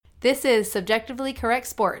This is Subjectively Correct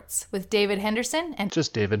Sports with David Henderson and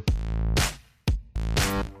just David.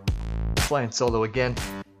 Flying solo again,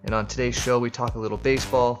 and on today's show we talk a little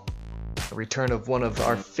baseball, a return of one of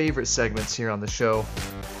our favorite segments here on the show.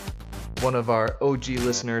 One of our OG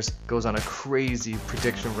listeners goes on a crazy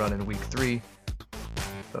prediction run in week 3.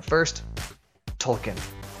 But first, Tolkien.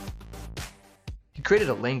 He created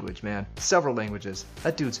a language, man. Several languages.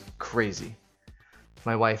 That dude's crazy.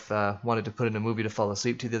 My wife wanted to put in a movie to fall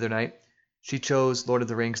asleep to the other night. She chose Lord of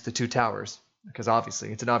the Rings: The Two Towers, because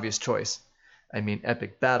obviously it's an obvious choice. I mean,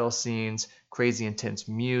 epic battle scenes, crazy intense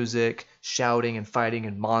music, shouting and fighting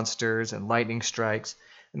and monsters and lightning strikes.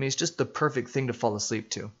 I mean, it's just the perfect thing to fall asleep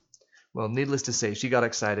to. Well, needless to say, she got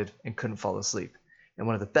excited and couldn't fall asleep. And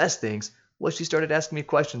one of the best things was she started asking me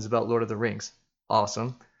questions about Lord of the Rings.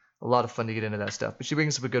 Awesome. A lot of fun to get into that stuff. But she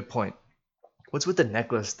brings up a good point. What's with the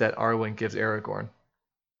necklace that Arwen gives Aragorn?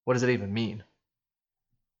 What does it even mean?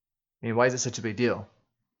 I mean, why is it such a big deal?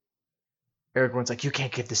 Aragorn's like, you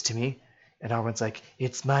can't give this to me. And Arwen's like,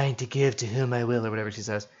 it's mine to give to whom I will, or whatever she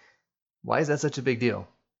says. Why is that such a big deal?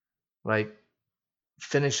 Like,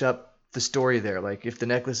 finish up the story there. Like, if the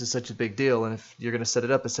necklace is such a big deal, and if you're going to set it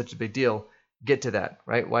up as such a big deal, get to that,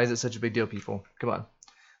 right? Why is it such a big deal, people? Come on.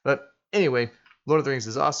 But anyway, Lord of the Rings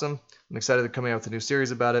is awesome. I'm excited they're coming out with a new series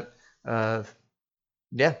about it.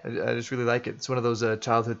 Yeah, I just really like it. It's one of those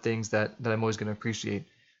childhood things that I'm always going to appreciate.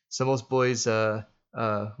 So most boys,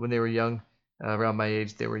 when they were young, around my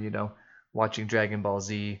age, they were, watching Dragon Ball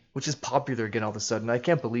Z, which is popular again all of a sudden. I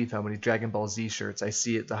can't believe how many Dragon Ball Z shirts I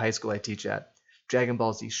see at the high school I teach at. Dragon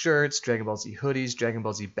Ball Z shirts, Dragon Ball Z hoodies, Dragon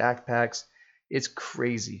Ball Z backpacks. It's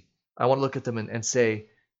crazy. I want to look at them and say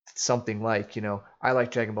something like, I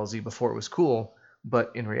liked Dragon Ball Z before it was cool,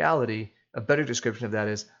 but in reality, a better description of that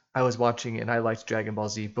is, I was watching and I liked Dragon Ball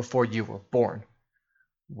Z before you were born,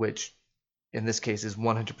 which in this case is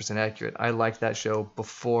 100% accurate. I liked that show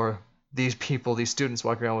before these people, these students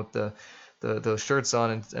walking around with the shirts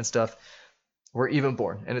on and stuff were even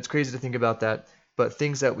born. And it's crazy to think about that, but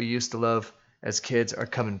things that we used to love as kids are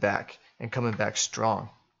coming back and coming back strong.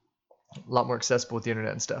 A lot more accessible with the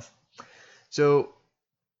internet and stuff. So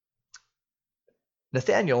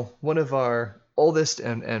Nathaniel, one of our oldest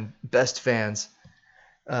and best fans,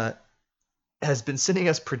 has been sending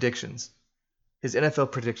us predictions, his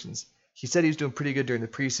NFL predictions. He said he was doing pretty good during the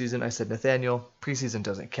preseason. I said, Nathaniel, preseason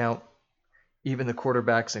doesn't count. Even the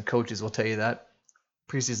quarterbacks and coaches will tell you that.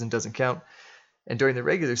 Preseason doesn't count. And during the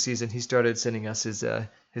regular season, he started sending us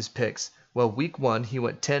his picks. Well, week 1, he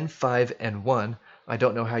went 10-5-1. I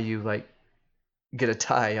don't know how you get a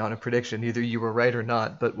tie on a prediction. Either you were right or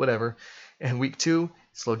not, but whatever. And week 2,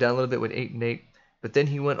 slowed down a little bit, went 8-8. But then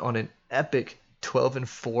he went on an epic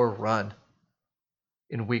 12-4 run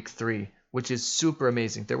in week 3, which is super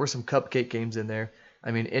amazing. There were some cupcake games in there. I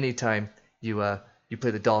mean, anytime you play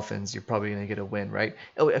the Dolphins, you're probably going to get a win, right?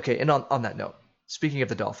 Oh, okay, and on that note, speaking of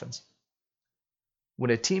the Dolphins, when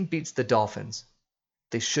a team beats the Dolphins,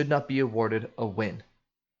 they should not be awarded a win.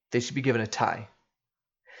 They should be given a tie.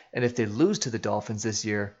 And if they lose to the Dolphins this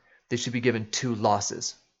year, they should be given 2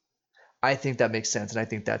 losses. I think that makes sense, and I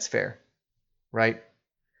think that's fair, right?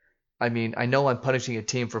 I mean, I know I'm punishing a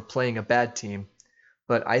team for playing a bad team,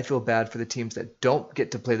 but I feel bad for the teams that don't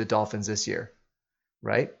get to play the Dolphins this year,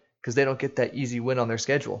 right? Because they don't get that easy win on their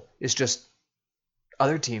schedule. It's just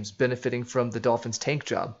other teams benefiting from the Dolphins' tank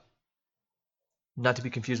job. Not to be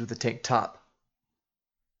confused with the tank top.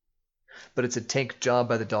 But it's a tank job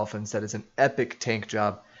by the Dolphins that is an epic tank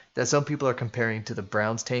job that some people are comparing to the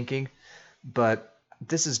Browns tanking, but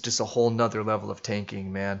this is just a whole nother level of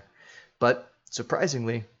tanking, man. But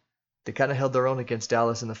surprisingly, they kind of held their own against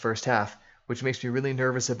Dallas in the first half, which makes me really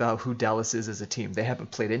nervous about who Dallas is as a team. They haven't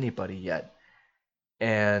played anybody yet.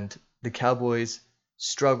 And the Cowboys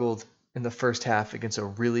struggled in the first half against a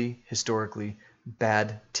really historically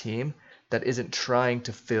bad team that isn't trying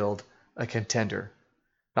to field a contender.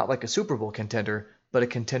 Not like a Super Bowl contender, but a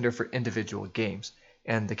contender for individual games.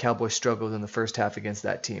 And the Cowboys struggled in the first half against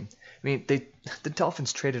that team. I mean, the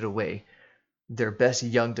Dolphins traded away their best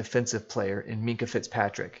young defensive player in Minkah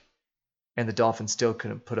Fitzpatrick. And the Dolphins still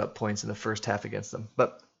couldn't put up points in the first half against them.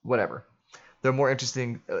 But whatever. There are more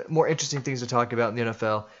interesting things to talk about in the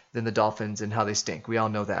NFL than the Dolphins and how they stink. We all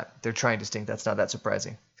know that. They're trying to stink. That's not that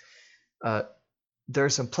surprising. There are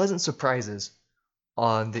some pleasant surprises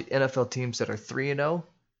on the NFL teams that are 3-0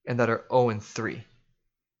 and that are 0-3.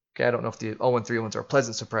 Okay, I don't know if the 0-3 ones are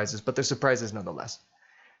pleasant surprises, but they're surprises nonetheless.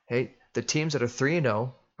 Hey, the teams that are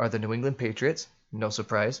 3-0 are the New England Patriots. No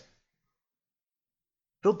surprise.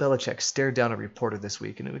 Bill Belichick stared down a reporter this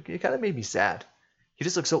week, and it kind of made me sad. he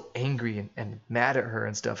just looks so angry and mad at her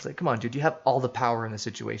and stuff. It's like, come on, dude, you have all the power in the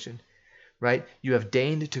situation, right? You have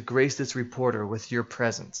deigned to grace this reporter with your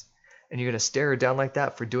presence, and you're going to stare her down like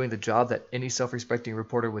that for doing the job that any self-respecting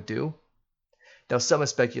reporter would do? Now, some have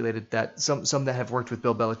speculated that some that have worked with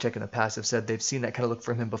Bill Belichick in the past have said they've seen that kind of look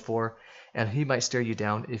from him before, and he might stare you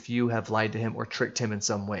down if you have lied to him or tricked him in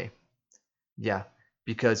some way. Yeah,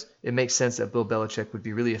 because it makes sense that Bill Belichick would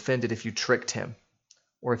be really offended if you tricked him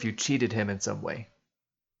or if you cheated him in some way.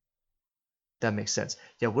 That makes sense.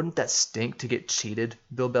 Yeah, wouldn't that stink to get cheated,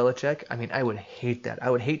 Bill Belichick? I mean, I would hate that.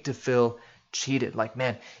 I would hate to feel cheated. Like,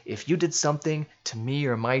 man, if you did something to me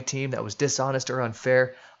or my team that was dishonest or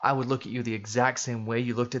unfair, I would look at you the exact same way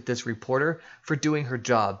you looked at this reporter for doing her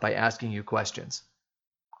job by asking you questions.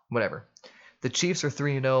 Whatever. The Chiefs are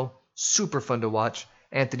 3-0, super fun to watch.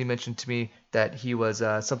 Anthony mentioned to me that he was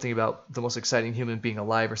something about the most exciting human being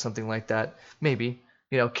alive or something like that. Maybe.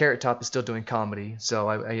 Carrot Top is still doing comedy, so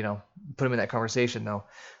I put him in that conversation though.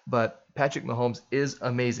 But Patrick Mahomes is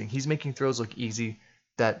amazing. He's making throws look easy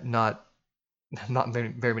that not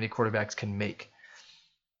very many quarterbacks can make.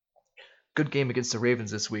 Good game against the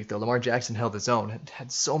Ravens this week though. Lamar Jackson held his own.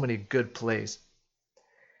 Had so many good plays.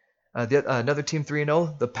 Another team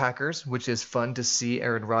 3-0, the Packers, which is fun to see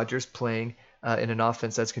Aaron Rodgers playing in an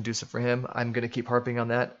offense that's conducive for him. I'm going to keep harping on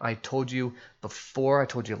that. I told you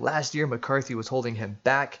last year McCarthy was holding him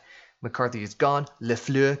back. McCarthy is gone.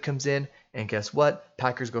 LeFleur comes in. And guess what?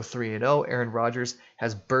 Packers go 3-0. Aaron Rodgers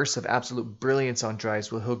has bursts of absolute brilliance on drives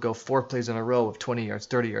where he'll go 4 plays in a row of 20 yards,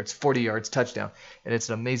 30 yards, 40 yards, touchdown. And it's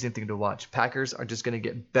an amazing thing to watch. Packers are just going to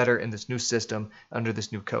get better in this new system under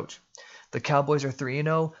this new coach. The Cowboys are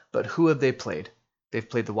 3-0, but who have they played? They've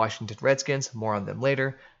played the Washington Redskins. More on them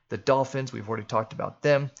later. The Dolphins, we've already talked about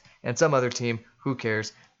them. And some other team, who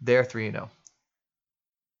cares? They're 3-0.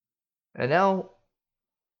 And now,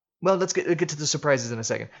 well, let's get to the surprises in a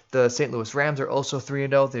second. The St. Louis Rams are also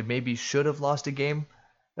 3-0. They maybe should have lost a game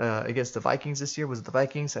against the Vikings this year. Was it the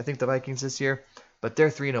Vikings? I think the Vikings this year. But they're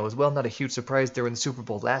 3-0 as well. Not a huge surprise. They were in the Super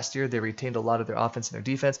Bowl last year. They retained a lot of their offense and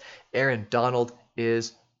their defense. Aaron Donald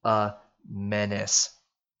is a menace.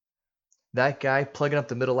 That guy plugging up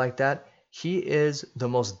the middle like that, he is the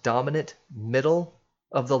most dominant middle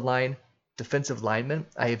of the line defensive lineman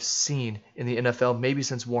I have seen in the NFL, maybe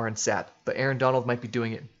since Warren Sapp, but Aaron Donald might be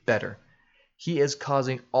doing it better. He is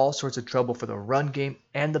causing all sorts of trouble for the run game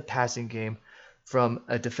and the passing game from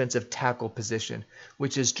a defensive tackle position,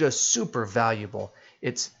 which is just super valuable.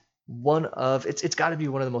 It's got to be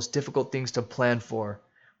one of the most difficult things to plan for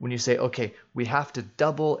when you say, okay, we have to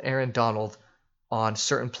double Aaron Donald on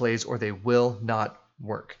certain plays or they will not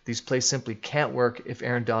work. These plays simply can't work if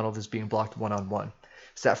Aaron Donald is being blocked one-on-one.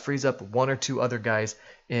 So that frees up one or two other guys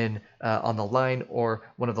on the line or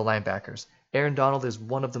one of the linebackers. Aaron Donald is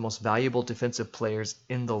one of the most valuable defensive players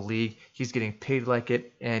in the league. He's getting paid like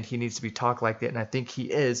it, and he needs to be talked like it, and I think he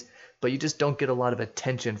is. But you just don't get a lot of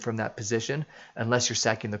attention from that position unless you're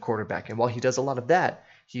sacking the quarterback. And while he does a lot of that,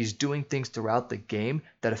 he's doing things throughout the game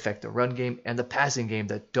that affect the run game and the passing game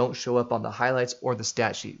that don't show up on the highlights or the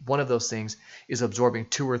stat sheet. One of those things is absorbing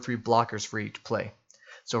 2 or 3 blockers for each play.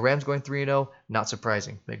 So Rams going 3-0, not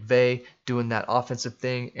surprising. McVay doing that offensive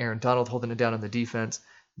thing, Aaron Donald holding it down on the defense.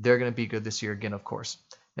 They're going to be good this year again, of course.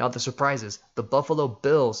 Now the surprises, the Buffalo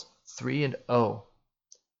Bills 3-0.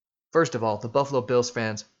 First of all, the Buffalo Bills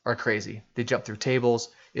fans are crazy. They jump through tables.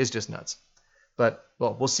 It's just nuts. But,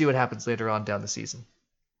 well, we'll see what happens later on down the season.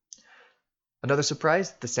 Another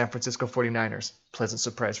surprise, the San Francisco 49ers. Pleasant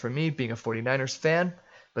surprise for me, being a 49ers fan,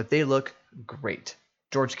 but they look great.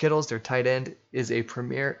 George Kittle's, their tight end, is a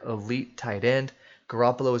premier elite tight end.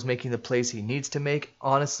 Garoppolo is making the plays he needs to make.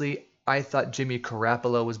 Honestly, I thought Jimmy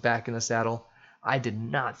Garoppolo was back in the saddle. I did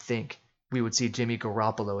not think we would see Jimmy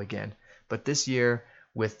Garoppolo again. But this year,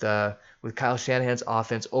 with Kyle Shanahan's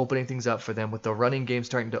offense opening things up for them, with the running game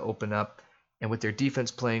starting to open up, and with their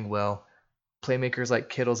defense playing well, playmakers like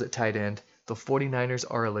Kittle's at tight end, the 49ers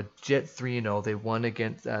are a legit 3-0.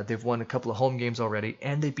 They've won a couple of home games already,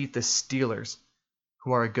 and they beat the Steelers,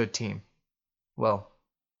 who are a good team. Well,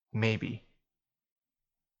 maybe.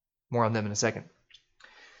 More on them in a second.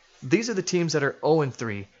 These are the teams that are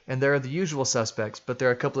 0-3, and there are the usual suspects, but there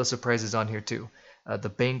are a couple of surprises on here too. The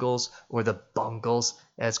Bengals, or the Bungles,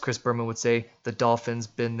 as Chris Berman would say. The Dolphins,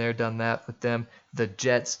 been there, done that with them. The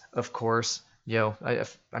Jets, of course. I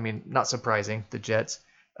mean, not surprising, the Jets.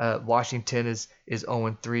 Washington is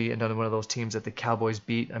 0-3, another one of those teams that the Cowboys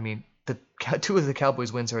beat. I mean, 2 of the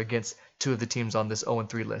Cowboys wins are against 2 of the teams on this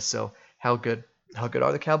 0-3 list. So how good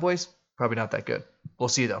are the Cowboys? Probably not that good. We'll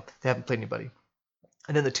see though. They haven't played anybody.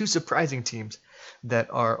 And then the 2 surprising teams that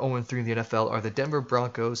are 0-3 in the NFL are the Denver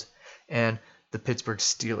Broncos and the Pittsburgh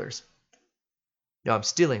Steelers. Now, I'm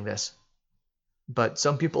stealing this, but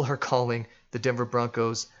some people are calling the Denver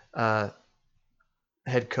Broncos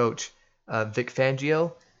head coach Vic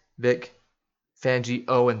Fangio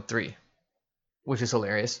 0-3, which is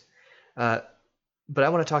hilarious. But I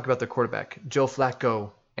want to talk about the quarterback, Joe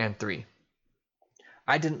Flacco, and 3.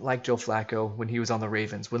 I didn't like Joe Flacco when he was on the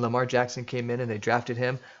Ravens. When Lamar Jackson came in and they drafted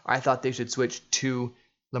him, I thought they should switch to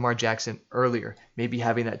Lamar Jackson earlier. Maybe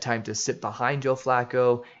having that time to sit behind Joe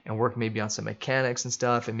Flacco and work maybe on some mechanics and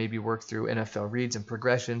stuff, and maybe work through NFL reads and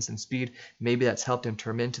progressions and speed. Maybe that's helped him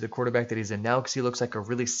turn into the quarterback that he's in now, because he looks like a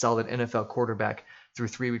really solid NFL quarterback through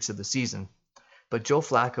 3 weeks of the season. But Joe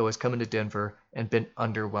Flacco has come into Denver and been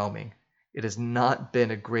underwhelming. It has not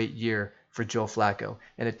been a great year for Joe Flacco,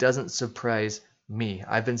 and it doesn't surprise me.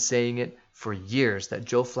 I've been saying it for years that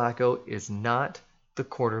Joe Flacco is not the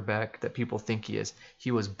quarterback that people think he is.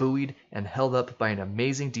 He was buoyed and held up by an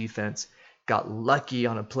amazing defense, got lucky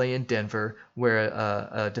on a play in Denver where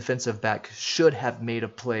a defensive back should have made a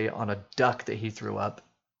play on a duck that he threw up,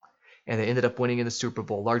 and they ended up winning in the Super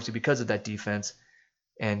Bowl largely because of that defense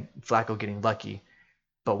and Flacco getting lucky.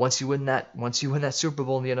 But once you win that Super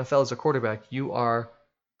Bowl in the NFL as a quarterback, you are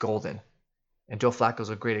golden. And Joe Flacco is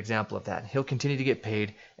a great example of that. He'll continue to get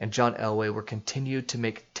paid, and John Elway will continue to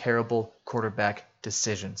make terrible quarterback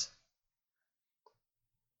decisions,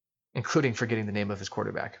 including forgetting the name of his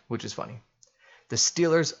quarterback, which is funny. The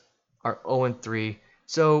Steelers are 0-3,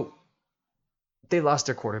 so they lost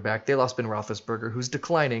their quarterback. They lost Ben Roethlisberger, who's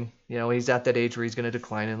declining. You know, he's at that age where he's going to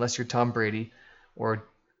decline unless you're Tom Brady or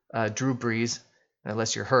Drew Brees.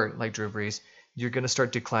 Unless you're hurt like Drew Brees, you're going to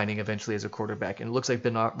start declining eventually as a quarterback. And it looks like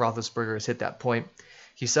Ben Roethlisberger has hit that point.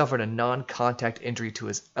 He suffered a non-contact injury to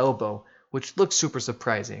his elbow, which looks super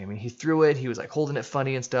surprising. I mean, he threw it, he was like holding it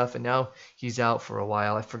funny and stuff, and now he's out for a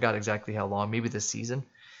while. I forgot exactly how long, maybe this season,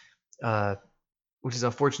 which is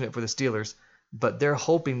unfortunate for the Steelers. But they're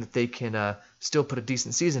hoping that they can still put a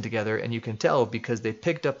decent season together, and you can tell because they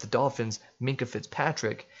picked up the Dolphins' Minkah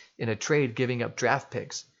Fitzpatrick in a trade, giving up draft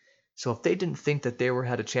picks. So if they didn't think that they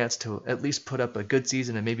had a chance to at least put up a good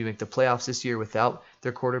season and maybe make the playoffs this year without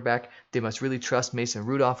their quarterback, they must really trust Mason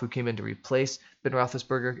Rudolph, who came in to replace Ben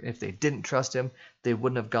Roethlisberger. And if they didn't trust him, they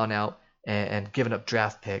wouldn't have gone out and given up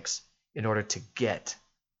draft picks in order to get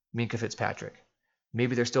Minkah Fitzpatrick.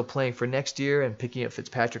 Maybe they're still playing for next year, and picking up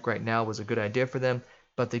Fitzpatrick right now was a good idea for them,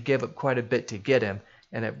 but they gave up quite a bit to get him.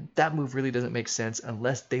 And that move really doesn't make sense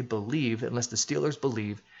unless the Steelers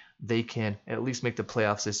believe they can at least make the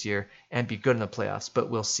playoffs this year and be good in the playoffs,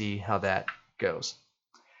 but we'll see how that goes.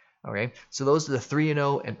 All right, so those are the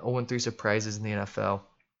 3-0 and 0-3 surprises in the NFL.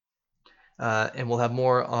 And we'll have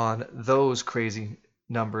more on those crazy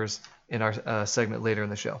numbers in our segment later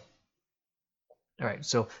in the show. All right,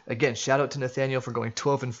 so again, shout out to Nathaniel for going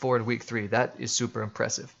 12-4 in week 3. That is super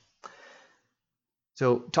impressive.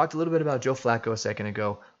 So talked a little bit about Joe Flacco a second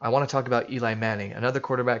ago. I want to talk about Eli Manning, another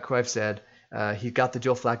quarterback who I've said he got the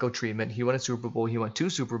Joe Flacco treatment. He won a Super Bowl. He won 2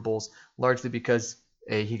 Super Bowls, largely because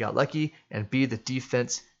A, he got lucky, and B, the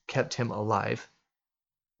defense kept him alive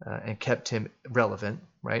and kept him relevant,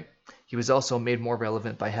 right? He was also made more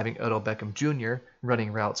relevant by having Odell Beckham Jr.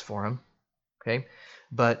 running routes for him, okay?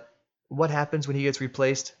 But what happens when he gets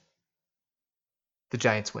replaced? The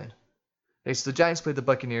Giants win. Okay, so the Giants played the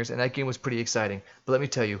Buccaneers, and that game was pretty exciting. But let me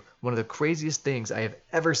tell you, one of the craziest things I have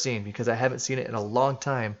ever seen, because I haven't seen it in a long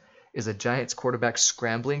time, is a Giants quarterback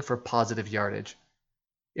scrambling for positive yardage.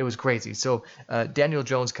 It was crazy. So Daniel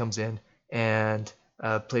Jones comes in and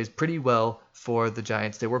plays pretty well for the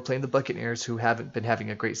Giants. They were playing the Buccaneers, who haven't been having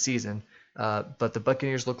a great season. But the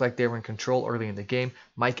Buccaneers looked like they were in control early in the game.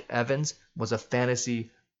 Mike Evans was a fantasy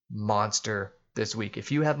monster this week.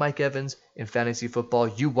 If you have Mike Evans in fantasy football,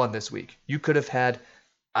 you won this week. You could have had,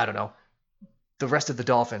 I don't know, the rest of the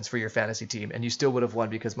Dolphins for your fantasy team, and you still would have won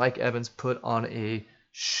because Mike Evans put on a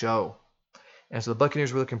show. And so the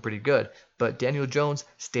Buccaneers were looking pretty good, but Daniel Jones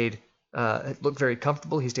looked very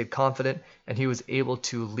comfortable. He stayed confident, and he was able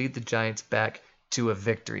to lead the Giants back to a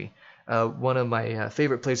victory. One of my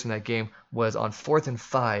favorite plays from that game was on 4th and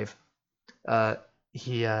 5.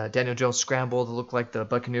 Daniel Jones scrambled. It looked like the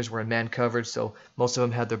Buccaneers were in man coverage, so most of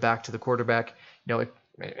them had their back to the quarterback.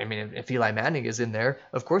 If Eli Manning is in there,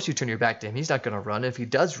 of course you turn your back to him. He's not going to run. If he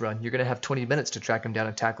does run, you're going to have 20 minutes to track him down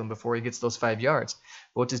and tackle him before he gets those 5 yards.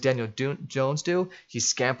 But what does Daniel Jones do? He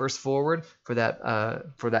scampers forward for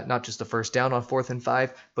that not just the first down on 4th and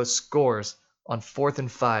 5, but scores on 4th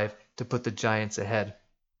and 5 to put the Giants ahead.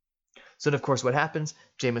 So then, of course, what happens?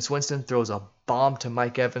 Jameis Winston throws a bomb to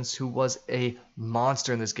Mike Evans, who was a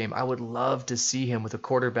monster in this game. I would love to see him with a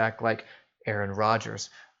quarterback like Aaron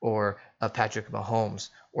Rodgers or Patrick Mahomes,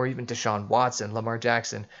 or even Deshaun Watson, Lamar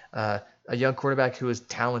Jackson, a young quarterback who is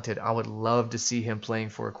talented. I would love to see him playing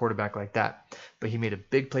for a quarterback like that. But he made a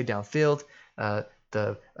big play downfield.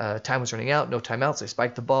 The time was running out, no timeouts. They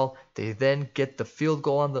spiked the ball. They then get the field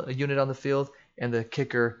goal on the unit on the field, and the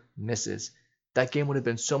kicker misses. That game would have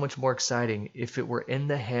been so much more exciting if it were in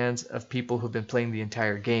the hands of people who've been playing the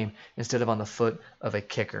entire game instead of on the foot of a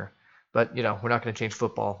kicker. But, we're not going to change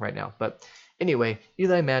football right now. But anyway,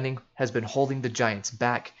 Eli Manning has been holding the Giants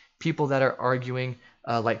back. People that are arguing,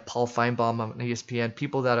 like Paul Feinbaum on ESPN,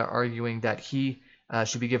 people that are arguing that he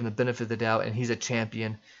should be given the benefit of the doubt and he's a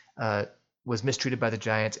champion, was mistreated by the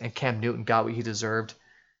Giants, and Cam Newton got what he deserved.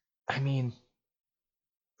 I mean,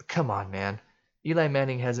 come on, man. Eli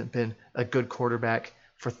Manning hasn't been a good quarterback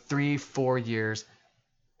for 3-4 years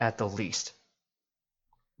at the least,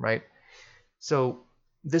 right? So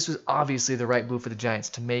this was obviously the right move for the Giants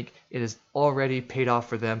to make. It has already paid off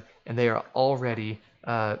for them, and they are already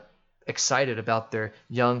excited about their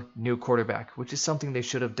young new quarterback, which is something they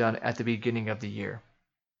should have done at the beginning of the year.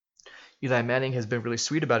 Eli Manning has been really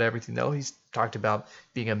sweet about everything, though. He's talked about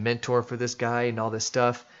being a mentor for this guy and all this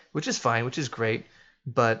stuff, which is fine, which is great.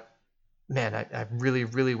 But, man, I really,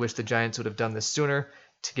 really wish the Giants would have done this sooner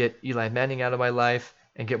to get Eli Manning out of my life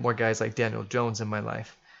and get more guys like Daniel Jones in my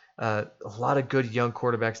life. A lot of good young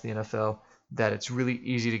quarterbacks in the NFL that it's really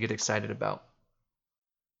easy to get excited about.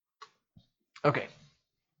 Okay.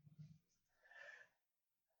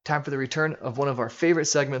 Time for the return of one of our favorite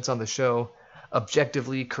segments on the show,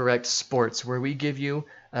 Objectively Correct Sports, where we give you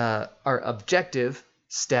our objective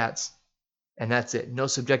stats, and that's it. No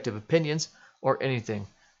subjective opinions or anything.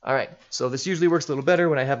 All right, so this usually works a little better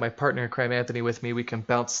when I have my partner, Crime Anthony, with me. We can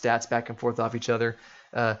bounce stats back and forth off each other.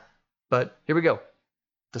 But here we go.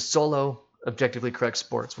 The solo Objectively Correct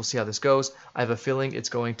Sports. We'll see how this goes. I have a feeling it's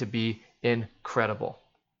going to be incredible.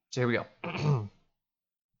 So here we go.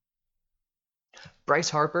 Bryce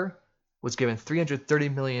Harper was given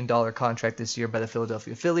 $330 million contract this year by the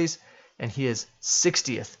Philadelphia Phillies, and he is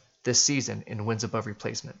 60th this season in wins above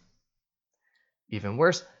replacement. Even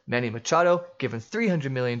worse, Manny Machado, given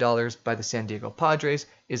 $300 million by the San Diego Padres,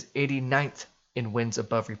 is 89th in wins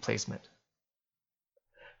above replacement.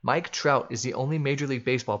 Mike Trout is the only Major League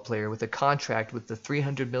Baseball player with a contract with the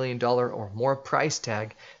 $300 million or more price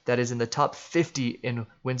tag that is in the top 50 in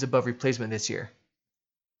wins above replacement this year,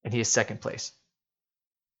 and he is second place.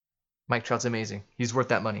 Mike Trout's amazing. He's worth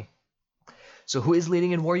that money. So who is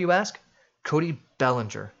leading in WAR, you ask? Cody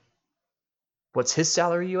Bellinger. What's his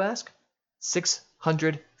salary, you ask?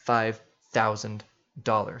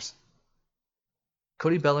 $605,000.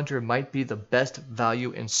 Cody Bellinger might be the best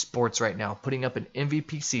value in sports right now, putting up an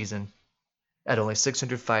MVP season at only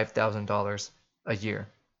 $605,000 a year.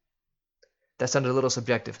 That sounded a little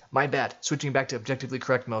subjective. My bad. Switching back to objectively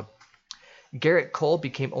correct mode. Garrett Cole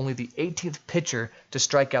became only the 18th pitcher to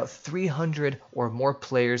strike out 300 or more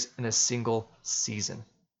players in a single season.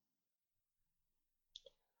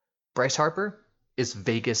 Bryce Harper is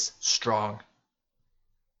Vegas strong.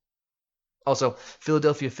 Also,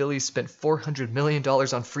 Philadelphia Phillies spent $400 million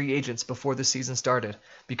on free agents before the season started,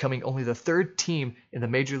 becoming only the third team in the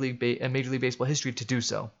Major League Baseball history to do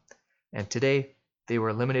so. And today, they were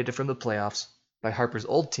eliminated from the playoffs by Harper's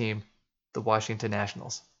old team, the Washington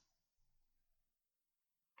Nationals.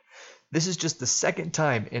 This is just the second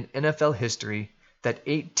time in NFL history that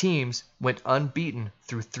 8 teams went unbeaten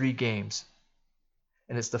through 3 games.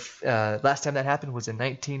 And it's the last time that happened was in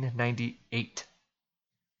 1998.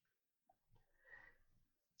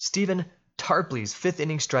 Stephen Tarpley's 5th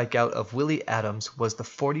inning strikeout of Willie Adams was the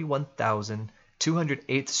 41,208th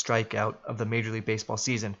strikeout of the Major League Baseball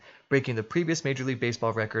season, breaking the previous Major League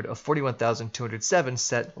Baseball record of 41,207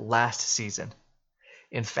 set last season.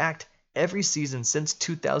 In fact, every season since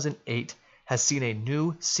 2008 has seen a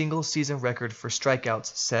new single-season record for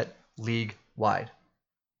strikeouts set league-wide.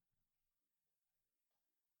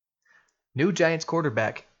 New Giants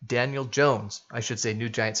quarterback Daniel Jones, new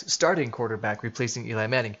Giants starting quarterback replacing Eli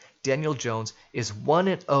Manning, Daniel Jones is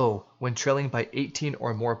 1-0 when trailing by 18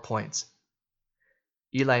 or more points.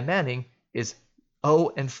 Eli Manning is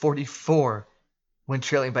 0-44 when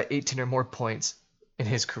trailing by 18 or more points in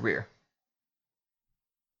his career.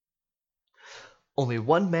 Only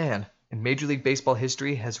one man in Major League Baseball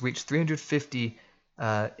history has reached 350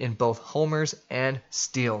 in both homers and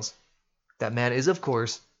steals. That man is, of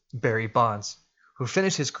course, Barry Bonds, who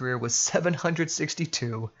finished his career with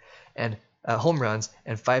 762 and home runs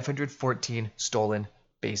and 514 stolen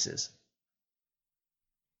bases.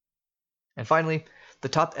 And finally, the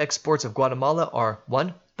top exports of Guatemala are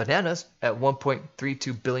 1. Bananas at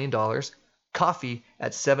 $1.32 billion, coffee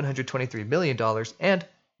at $723 million, and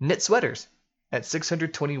knit sweaters at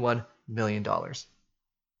 $621 million. Got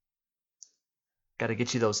to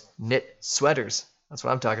get you those knit sweaters. That's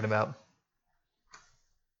what I'm talking about.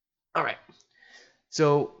 All right.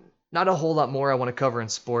 So not a whole lot more I want to cover in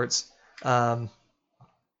sports. Shout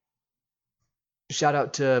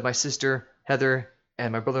out to my sister, Heather,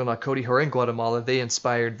 and my brother-in-law, Cody, who are in Guatemala. They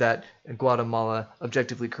inspired that Guatemala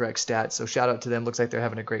objectively correct stat. So shout out to them. Looks like they're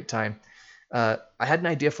having a great time. I had an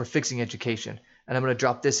idea for fixing education, and I'm going to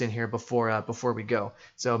drop this in here before we go.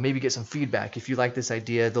 So maybe get some feedback. If you like this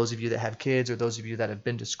idea, those of you that have kids or those of you that have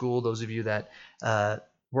been to school, those of you that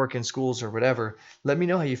work in schools or whatever, let me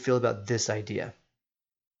know how you feel about this idea.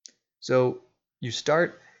 So you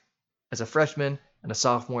start as a freshman and a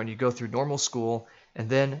sophomore, and you go through normal school, and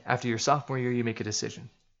then after your sophomore year, you make a decision.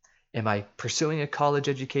 Am I pursuing a college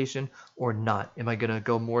education or not? Am I going to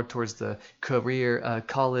go more towards the career,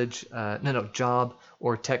 job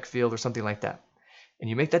or tech field or something like that? And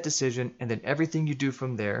you make that decision, and then everything you do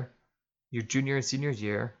from there, your junior and senior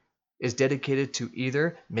year, is dedicated to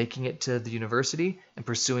either making it to the university and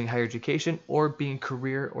pursuing higher education or being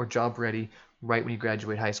career or job ready right when you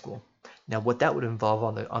graduate high school. Now, what that would involve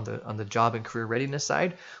on the job and career readiness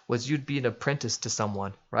side was you'd be an apprentice to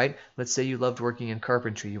someone, right? Let's say you loved working in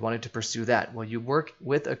carpentry. You wanted to pursue that. Well, you work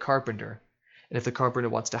with a carpenter. And if the carpenter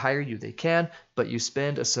wants to hire you, they can, but you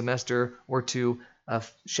spend a semester or two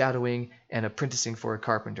of shadowing and apprenticing for a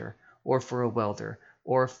carpenter or for a welder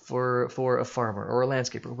or for a farmer or a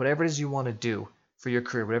landscaper, whatever it is you want to do for your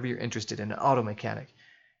career, whatever you're interested in, an auto mechanic.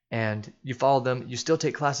 And you follow them. You still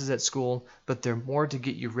take classes at school, but they're more to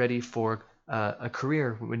get you ready for a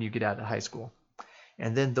career when you get out of high school.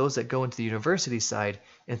 And then those that go into the university side,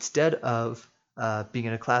 instead of being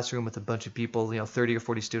in a classroom with a bunch of people, 30 or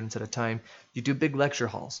 40 students at a time, you do big lecture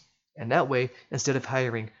halls. And that way, instead of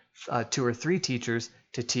hiring 2 or 3 teachers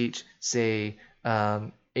to teach, say,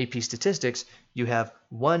 AP statistics, you have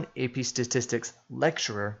one AP statistics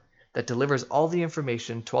lecturer that delivers all the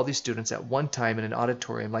information to all these students at one time in an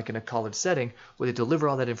auditorium, like in a college setting, where they deliver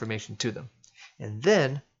all that information to them. And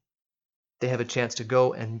then they have a chance to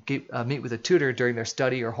go and meet with a tutor during their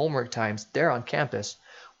study or homework times there on campus,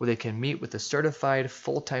 where they can meet with a certified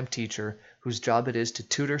full-time teacher whose job it is to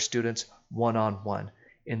tutor students one-on-one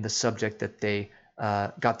in the subject that they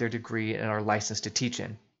got their degree and are licensed to teach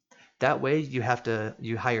in. That way you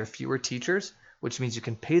hire fewer teachers, which means you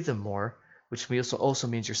can pay them more, which also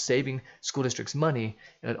means you're saving school districts money,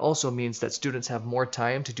 and it also means that students have more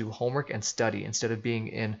time to do homework and study instead of being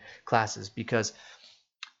in classes, because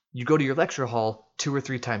you go to your lecture hall 2 or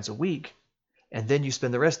 3 times a week, and then you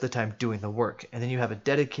spend the rest of the time doing the work, and then you have a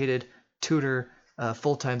dedicated tutor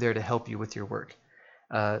full-time there to help you with your work.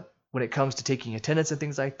 When it comes to taking attendance and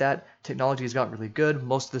things like that, technology has gotten really good.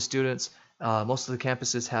 Most of the students, most of the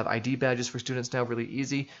campuses have ID badges for students now, really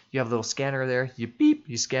easy. You have a little scanner there. You beep,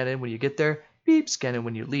 you scan in when you get there. Beep, scan in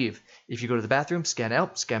when you leave. If you go to the bathroom, scan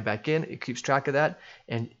out, scan back in. It keeps track of that,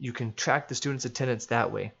 and you can track the students' attendance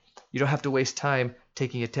that way. You don't have to waste time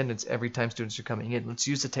taking attendance every time students are coming in. Let's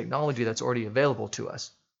use the technology that's already available to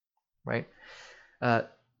us, right?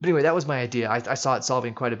 But anyway, that was my idea. I saw it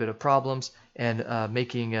solving quite a bit of problems and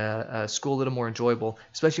making school a little more enjoyable,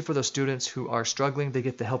 especially for those students who are struggling. They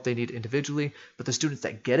get the help they need individually, but the students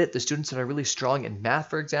that get it, the students that are really strong in math,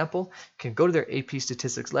 for example, can go to their AP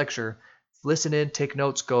statistics lecture, listen in, take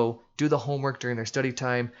notes, go do the homework during their study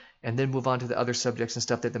time, and then move on to the other subjects and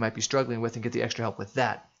stuff that they might be struggling with and get the extra help with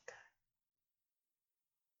that.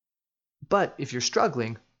 But if you're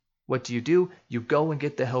struggling, what do? You go and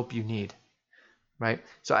get the help you need, right?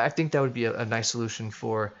 So I think that would be a nice solution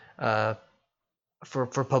for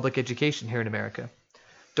public education here in America.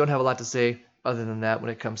 Don't have a lot to say other than that when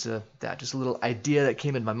it comes to that. Just a little idea that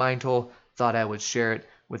came in my mind hole. Thought I would share it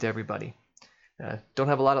with everybody. Don't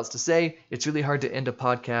have a lot else to say. It's really hard to end a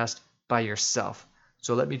podcast by yourself.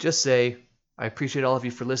 So let me just say, I appreciate all of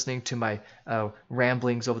you for listening to my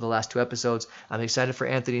ramblings over the last 2 episodes. I'm excited for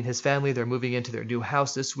Anthony and his family. They're moving into their new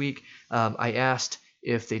house this week. I asked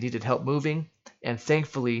if they needed help moving, and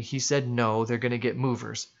thankfully he said no, they're going to get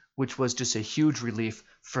movers, which was just a huge relief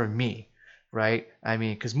for me, right? I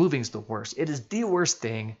mean, because moving's the worst. It is the worst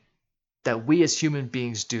thing that we as human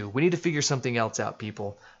beings do. We need to figure something else out,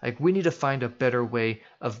 people. Like, we need to find a better way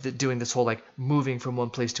of doing this whole, like, moving from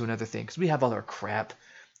one place to another thing, because we have all our crap.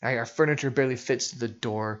 Right? Our furniture barely fits to the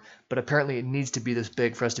door, but apparently it needs to be this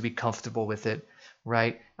big for us to be comfortable with it,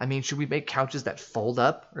 right? I mean, should we make couches that fold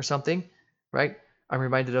up or something, right? I'm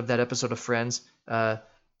reminded of that episode of Friends. I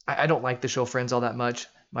don't like the show Friends all that much.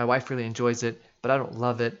 My wife really enjoys it, but I don't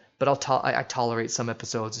love it. but I tolerate some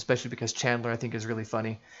episodes, especially because Chandler I think is really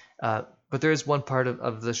funny. But there is one part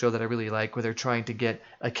of the show that I really like where they're trying to get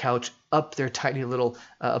a couch up their tiny little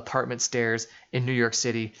apartment stairs in New York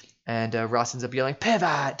City, and Ross ends up yelling,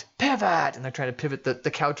 "Pivot, pivot!" and they're trying to pivot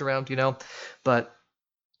the couch around, But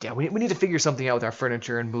yeah, we need to figure something out with our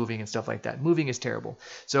furniture and moving and stuff like that. Moving is terrible.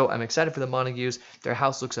 So I'm excited for the Montagues. Their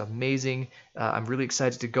house looks amazing. I'm really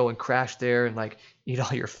excited to go and crash there and eat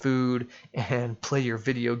all your food and play your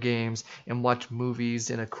video games and watch movies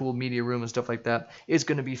in a cool media room and stuff like that. It's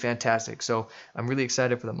going to be fantastic. So I'm really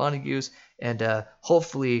excited for the Montagues, and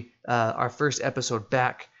hopefully our first episode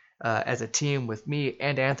back as a team with me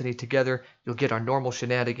and Anthony together, you'll get our normal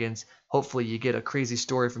shenanigans. Hopefully you get a crazy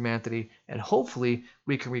story from Anthony, and hopefully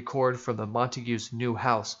we can record from the Montague's new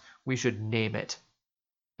house. We should name it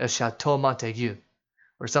a Chateau Montague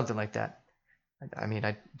or something like that. I mean,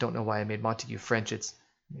 I don't know why I made Montague French. It's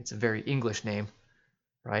a very English name,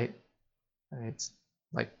 right? It's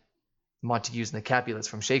like Montagues and the Capulets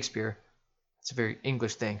from Shakespeare. It's a very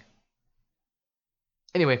English thing.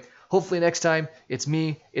 Anyway, hopefully next time it's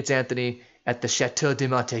me, it's Anthony at the Chateau de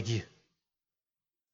Montague.